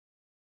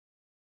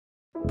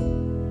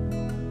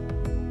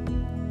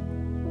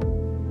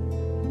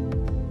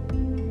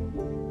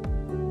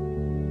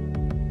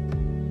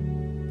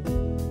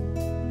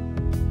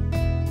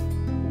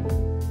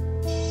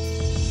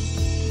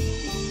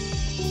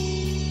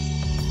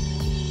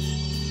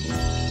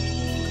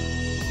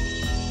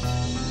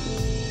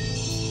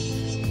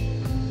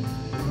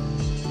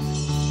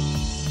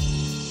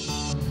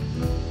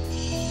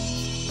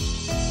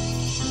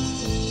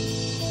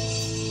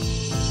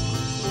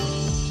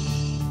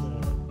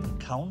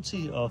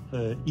county of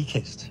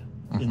Ikast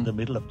in the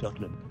middle of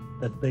Jutland.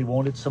 That they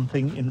wanted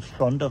something in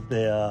front of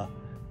their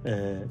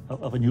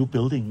of a new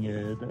building,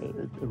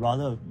 a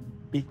rather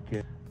big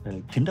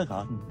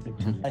kindergarten.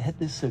 Actually, I had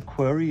this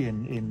query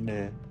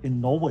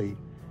in Norway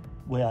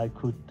where I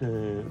could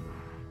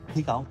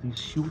pick out these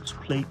huge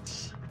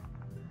plates,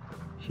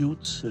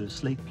 huge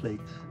slate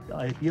plates. The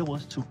idea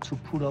was to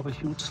put up a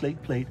huge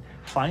slate plate,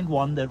 find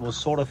one that was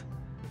sort of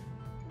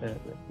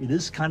it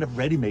is kind of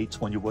ready-made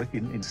when you work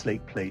in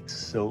slate plates.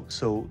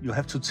 So you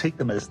have to take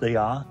them as they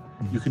are.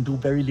 You can do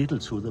very little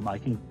to them.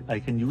 I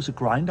can use a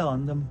grinder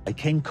on them. I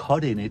can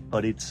cut in it,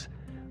 but it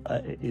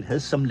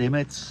has some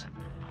limits.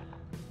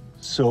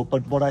 So,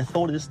 but what I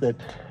thought is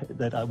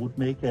that I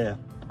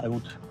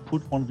would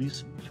put one of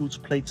these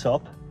huge plates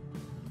up,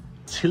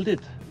 tilt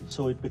it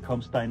so it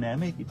becomes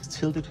dynamic. It's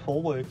tilted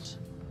forwards,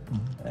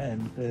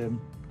 and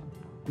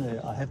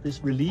I have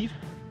this relief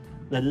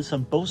that is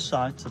on both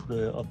sides of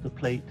the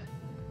plate,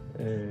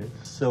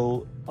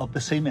 so of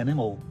the same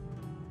animal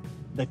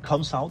that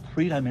comes out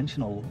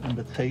three-dimensional in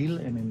the tail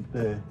and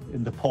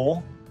in the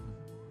paw.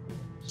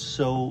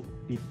 So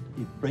it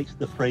breaks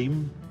the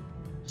frame.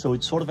 So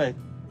it's sort of a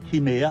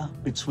chimera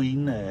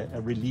between a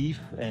relief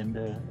and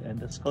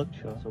a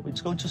sculpture. So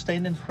it's going to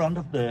stand in front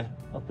of the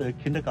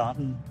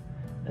kindergarten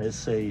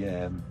as a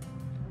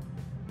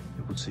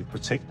you could say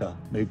protector,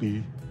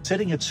 maybe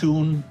setting a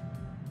tune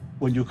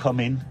when you come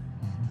in.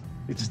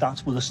 It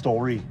starts with a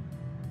story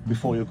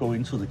before you go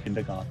into the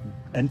kindergarten.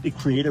 And it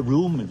creates a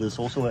room, and there's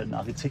also an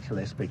architectural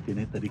aspect in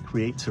it, that it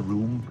creates a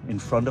room in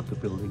front of the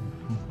building.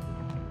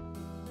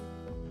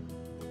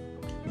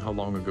 And how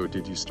long ago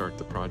did you start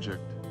the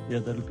project? Yeah,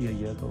 that'll be a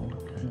year ago.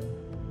 Okay.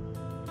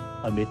 Yeah.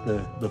 I made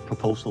the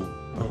proposal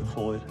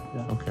for it.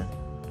 Yeah. Okay.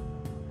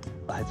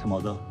 I had some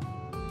other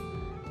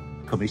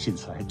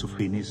commissions I had to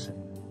finish.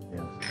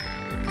 Yeah.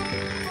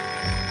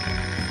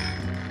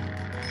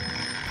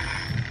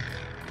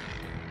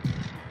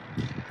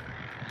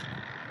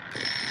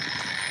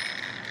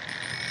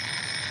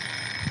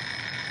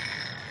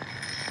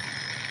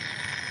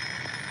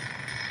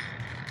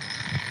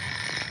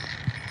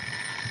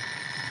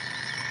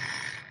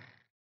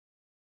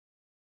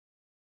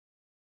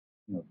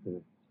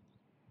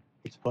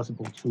 It's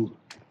possible to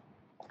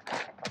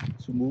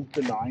move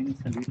the lines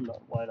a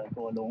little while I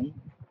go along.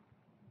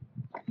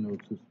 You know,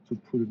 to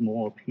put it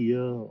more up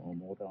here or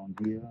more down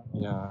here.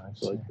 Yeah, I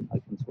so see. I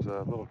can sort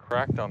There's of, a little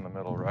crack down the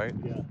middle, right?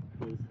 Yeah.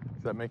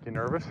 Does that make you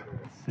nervous?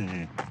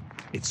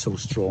 It's so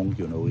strong,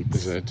 you know.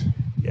 Is it?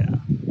 Yeah.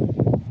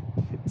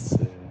 It's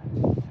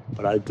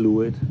but I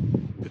glue it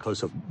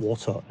because of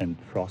water and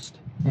frost.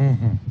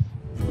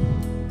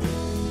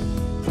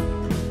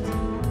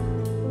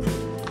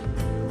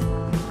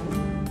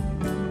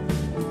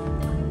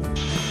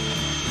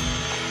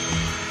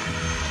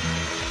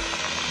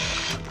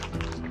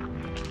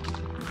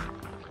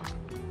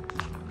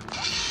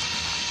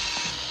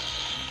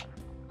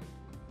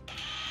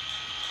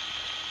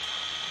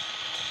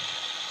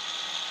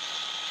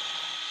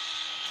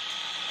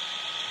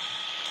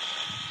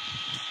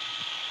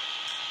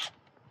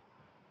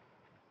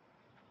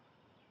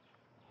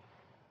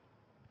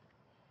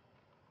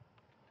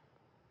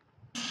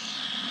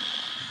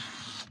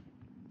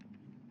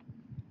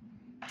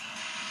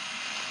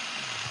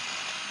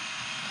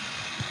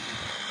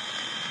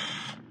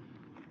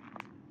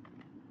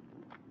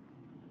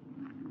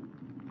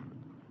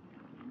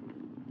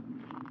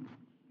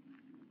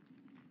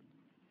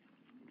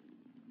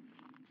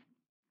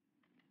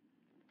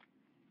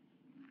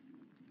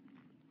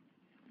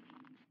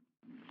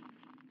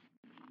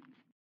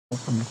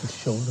 Also make the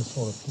shoulder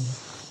sort of here.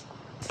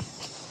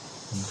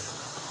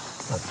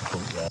 That's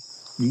cool, yeah.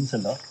 Means a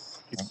lot.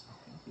 Yeah.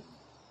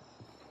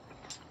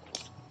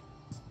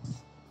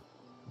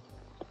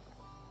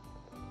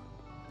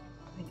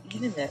 And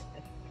even the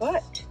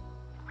foot,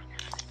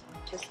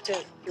 just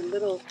the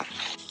little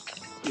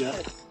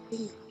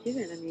thing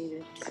given. I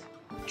mean,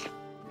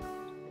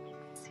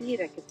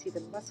 I could see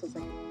the muscles. I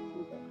could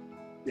see them.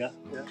 Yeah.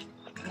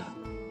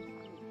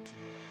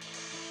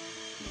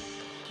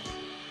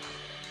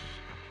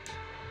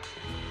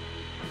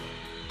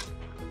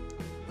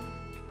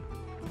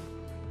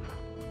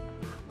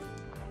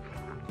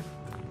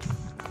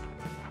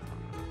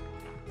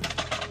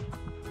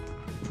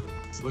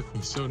 It's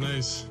looking so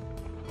nice.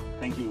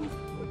 Thank you.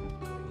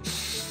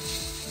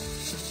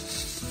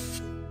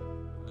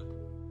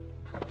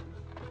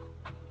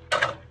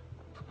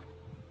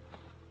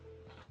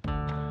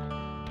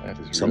 That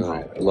is Somehow,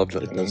 really, I love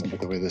it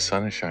the way the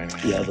sun is shining.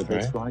 Yeah, but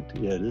that's right.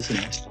 Yeah, it is a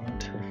nice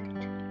light.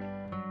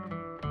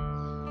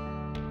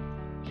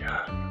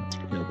 Yeah.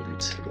 Yeah, but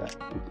it's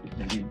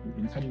maybe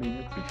in some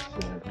minutes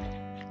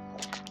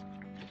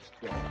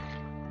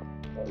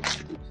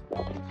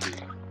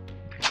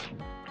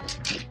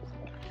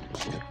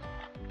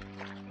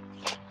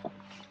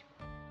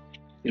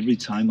every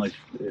time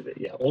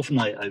often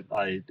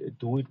I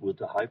do it with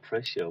the high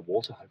pressure,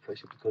 water high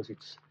pressure, because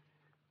it's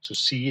to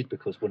see it,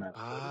 because when I'm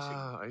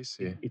I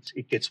see.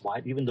 it gets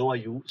white, even though I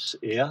use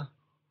air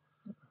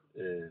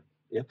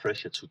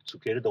pressure to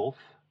get it off.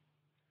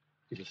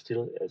 it is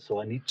still. So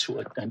I need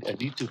to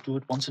do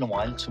it once in a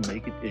while to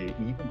make it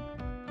even.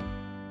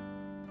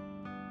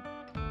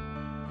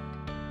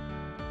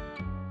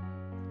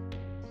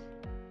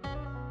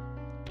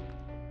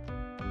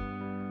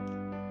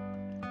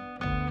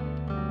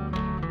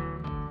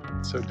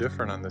 So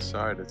different on this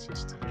side. It's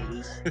just,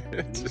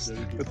 it's just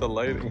with the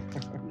lighting.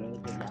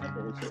 The light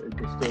also,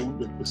 the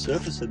stone, the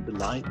surface and the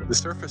light. The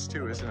surface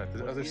too, isn't it?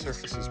 The other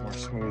surface is more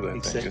smooth, I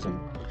think, isn't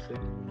it? Exactly.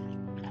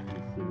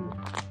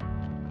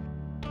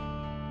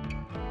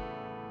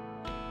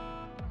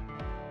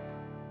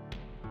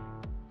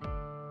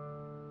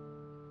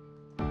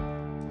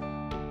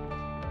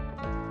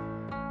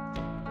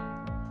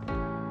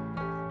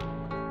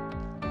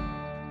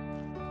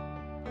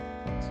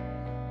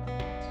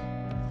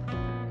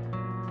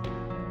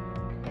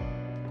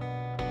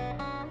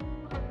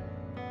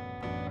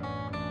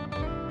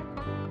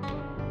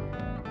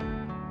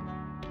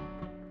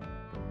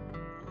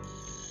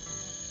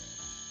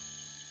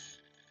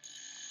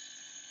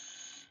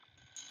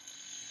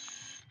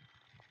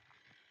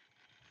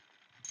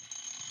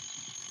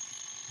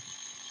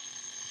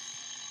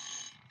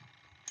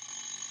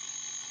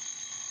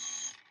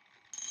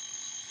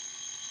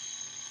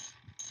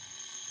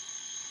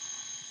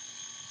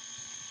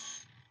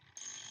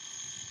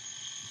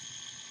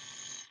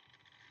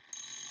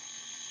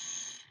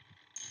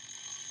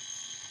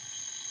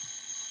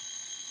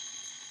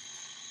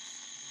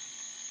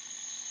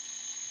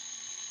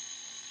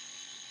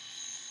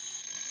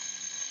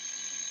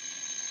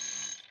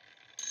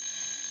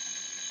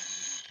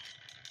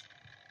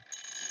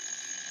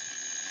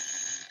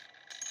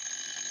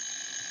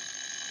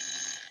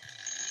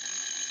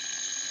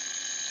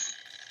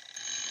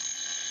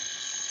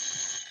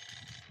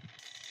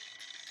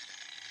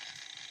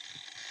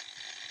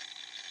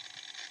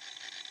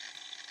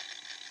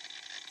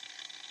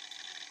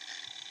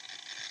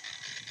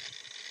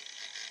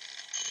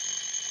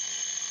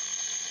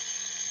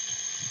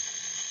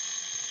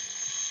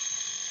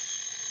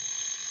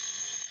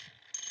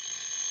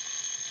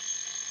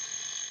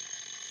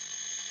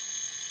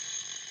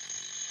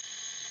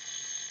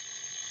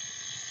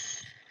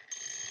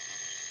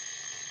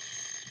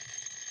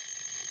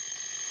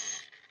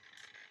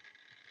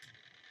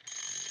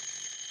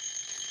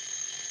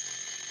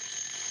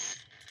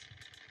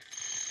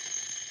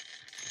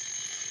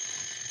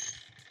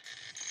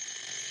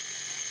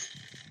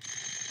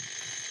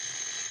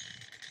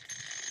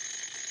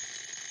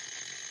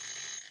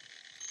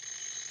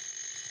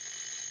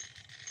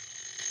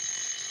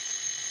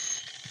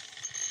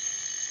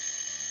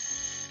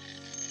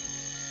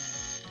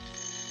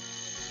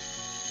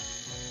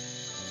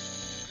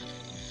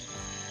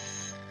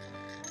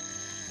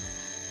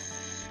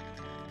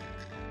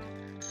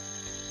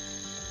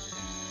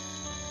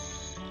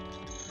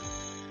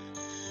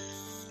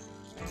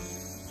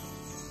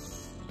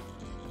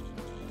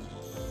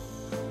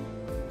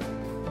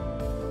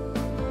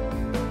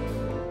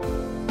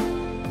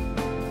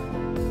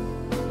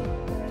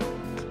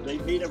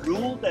 Made a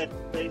rule that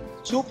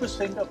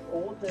 2% of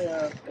all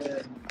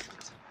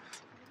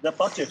the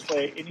budget for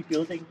any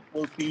building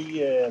will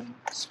be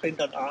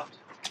spent on art.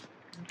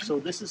 So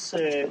this is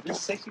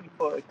actually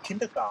for a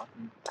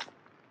kindergarten.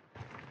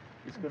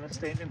 It's going to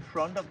stand in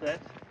front of that.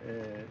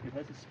 It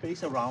has a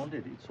space around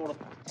it. It's sort of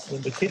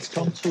when the kids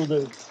come to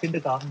the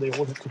kindergarten, they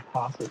all have to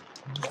pass it.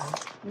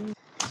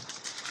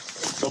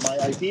 So my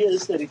idea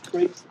is that it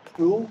breaks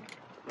through.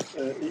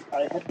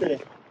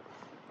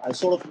 I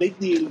sort of make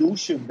the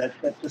illusion that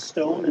the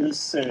stone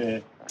is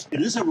it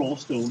is a raw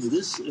stone. It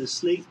is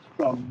slaked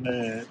from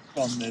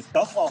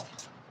Dovre,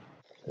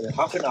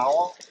 half an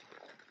hour,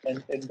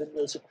 and then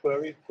there's a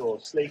quarry for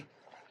slate.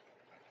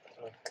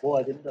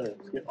 I didn't.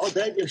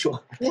 There you go.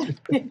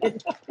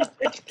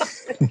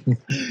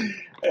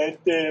 And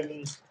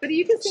But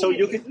you can say so it,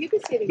 you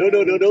can say it no.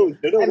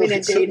 I mean,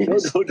 in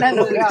Danish.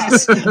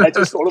 I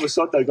just all of a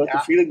sudden I got the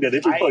feeling that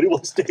everybody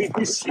was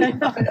Danish.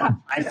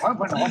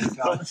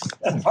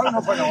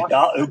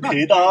 Ja,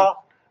 okay, der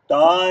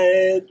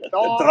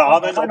drar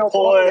man op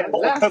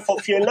på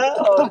fjellet,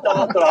 og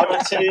der drar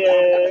man til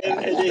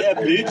det her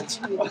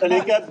mynt, der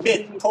ligger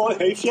midt på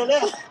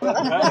højfjellet.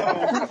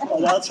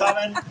 Og der tager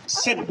man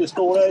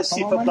kæmpestore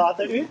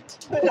sifferplader ud.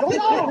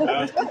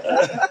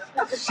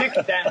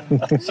 Sigtland.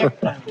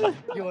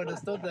 You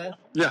understood that?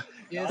 Yeah.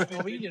 Yes,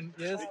 Norwegian,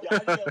 yes.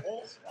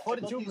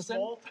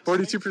 42%.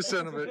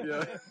 42% of it,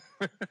 yeah.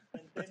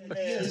 And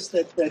then is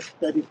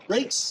that it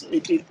breaks.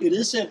 It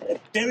is a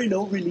very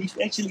low relief.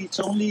 Actually, it's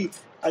only,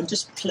 I'm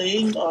just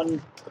playing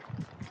on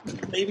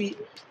maybe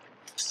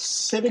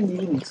 7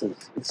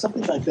 millimeters. It's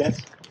something like that.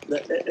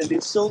 And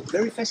it's so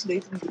very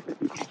fascinating that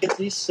you can get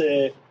this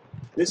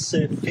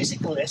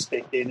physical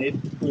aspect in it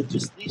with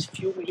just these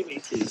few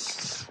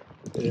millimeters.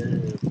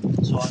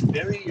 So I'm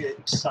very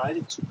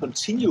excited to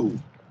continue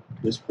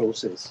this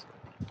process.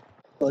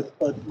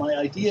 But my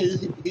idea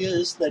here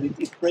is that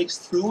it breaks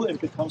through and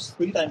becomes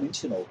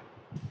three-dimensional.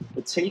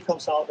 The tail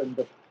comes out and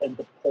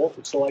the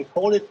portal. So I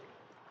call it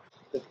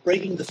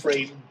breaking the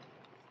frame.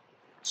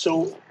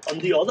 So on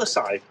the other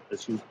side,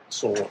 as you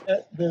saw,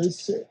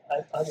 there's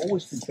I've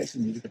always been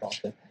fascinated about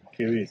that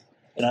period,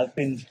 and I've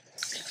been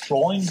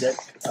drawing that.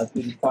 I've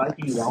been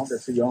biking around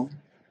as a young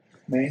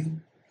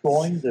man,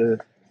 drawing the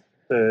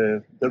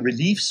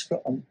reliefs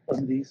on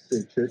these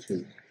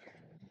churches.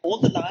 All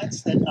the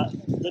lines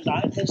the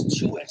line has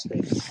two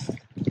aspects.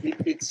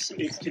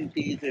 It can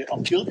be the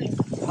upbuilding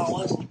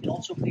powers. It can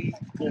also be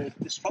the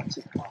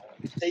destructive power.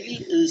 The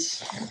tail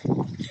is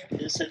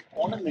an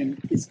ornament.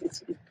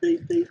 They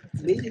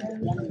made it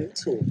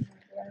ornamental.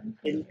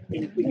 And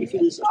if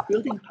it is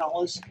upbuilding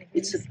powers,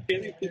 it's a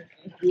very big,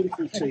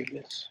 beautiful tail.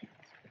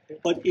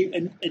 But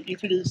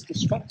if it is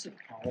destructive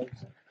powers,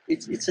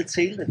 it's a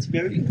tail that's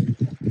very.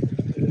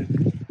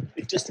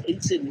 It just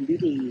ends in a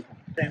little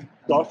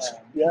dot.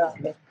 Yeah,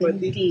 a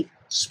little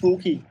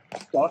spooky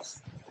dot.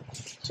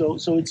 So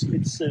it's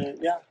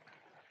yeah.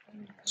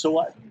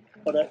 So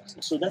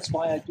that's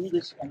why I do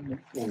this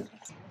ornamental.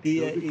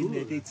 Det er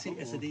til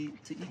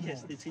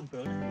ikast, det er til en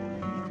børne.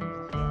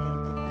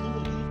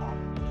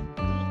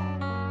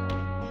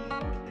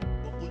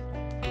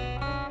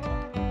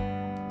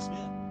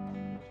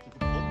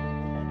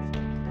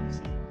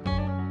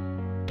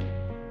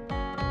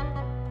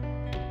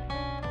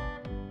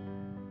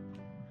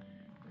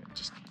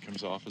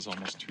 Comes off as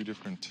almost two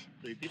different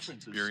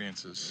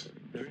experiences.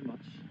 Very much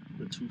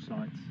the two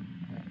sides.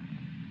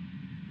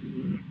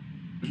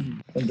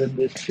 And then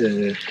this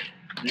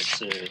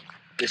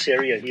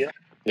area here.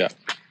 Yeah.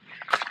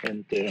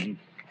 And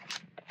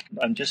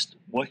I'm just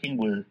working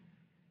with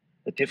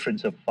a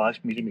difference of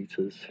 5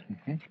 millimeters,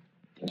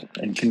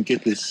 and can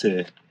get this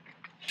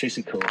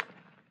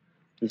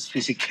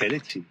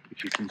physicality,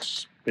 if you can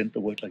spend the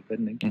word like that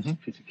in English.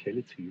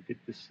 Physicality. You get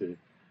this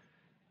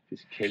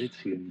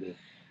physicality in the.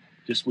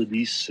 Just with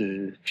these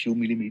few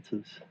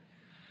millimeters.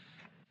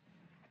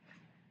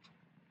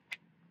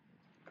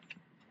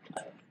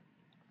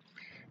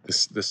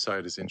 This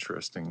side is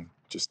interesting,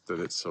 just that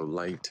it's so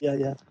light.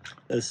 Yeah.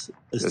 As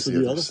to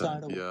the other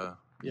side.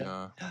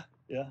 Yeah.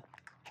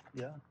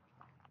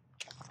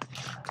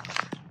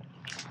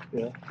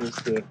 There's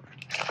the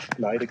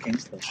light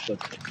against us,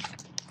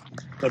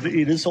 but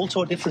it is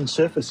also a different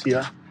surface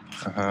here.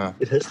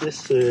 It has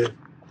this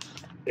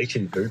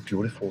actually very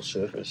beautiful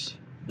surface.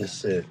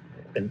 This.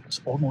 And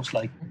it's almost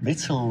like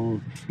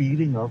metal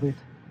feeling of it.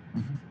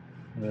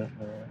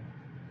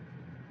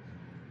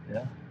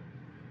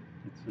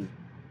 It's an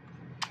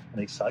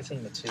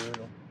exciting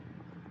material.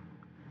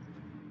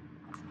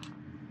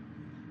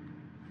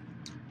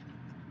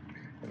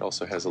 It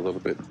also has a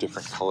little bit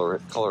different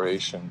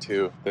coloration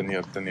too than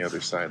the other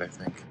side, I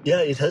think.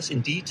 Yeah, it has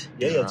indeed.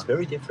 Yeah, it's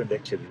very different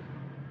actually.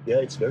 Yeah,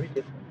 it's very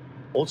different.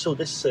 Also,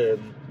 this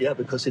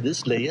because it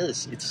is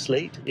layers. It's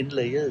slate in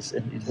layers,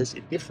 and it has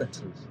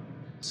differences.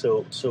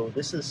 So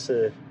this is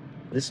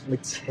this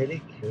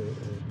metallic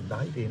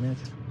light in it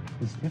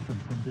is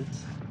different from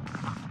this.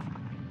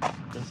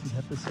 Doesn't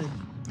have the same.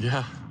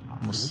 Yeah,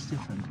 it's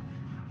different.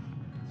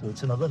 So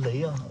it's another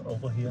layer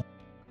over here.